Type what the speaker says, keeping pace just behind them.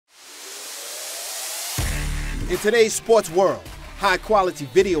In today's sports world, high-quality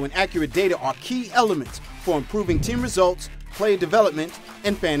video and accurate data are key elements for improving team results, player development,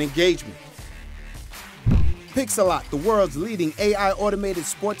 and fan engagement. PIxellot, the world's leading AI automated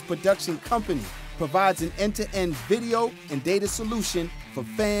sports production company, provides an end-to-end video and data solution for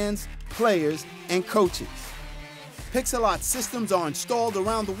fans, players, and coaches. PIxellot systems are installed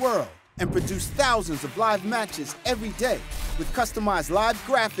around the world and produce thousands of live matches every day with customized live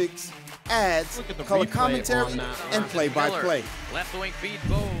graphics, ads, color commentary, and play-by-play. Left wing feed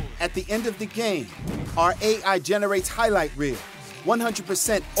goes. At the end of the game, our AI generates highlight reels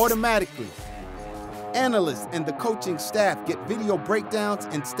 100% automatically. Analysts and the coaching staff get video breakdowns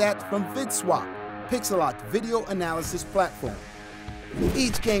and stats from VidSwap, PIxellot's video analysis platform.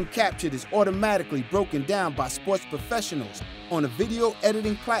 Each game captured is automatically broken down by sports professionals on a video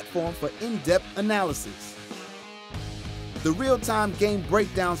editing platform for in-depth analysis. The real-time game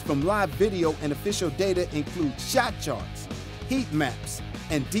breakdowns from live video and official data include shot charts, heat maps,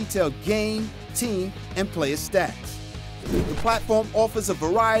 and detailed game, team, and player stats. The platform offers a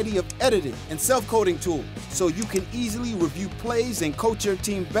variety of editing and self-coding tools, so you can easily review plays and coach your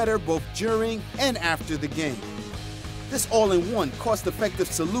team better both during and after the game. This all-in-one, cost-effective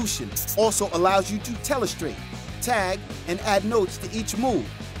solution also allows you to telestrate, tag, and add notes to each move,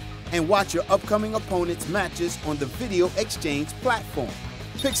 and watch your upcoming opponent's matches on the Video Exchange platform.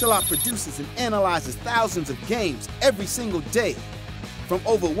 PIxellot produces and analyzes thousands of games every single day from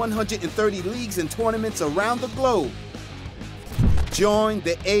over 130 leagues and tournaments around the globe. Join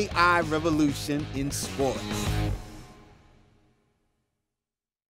the AI revolution in sports.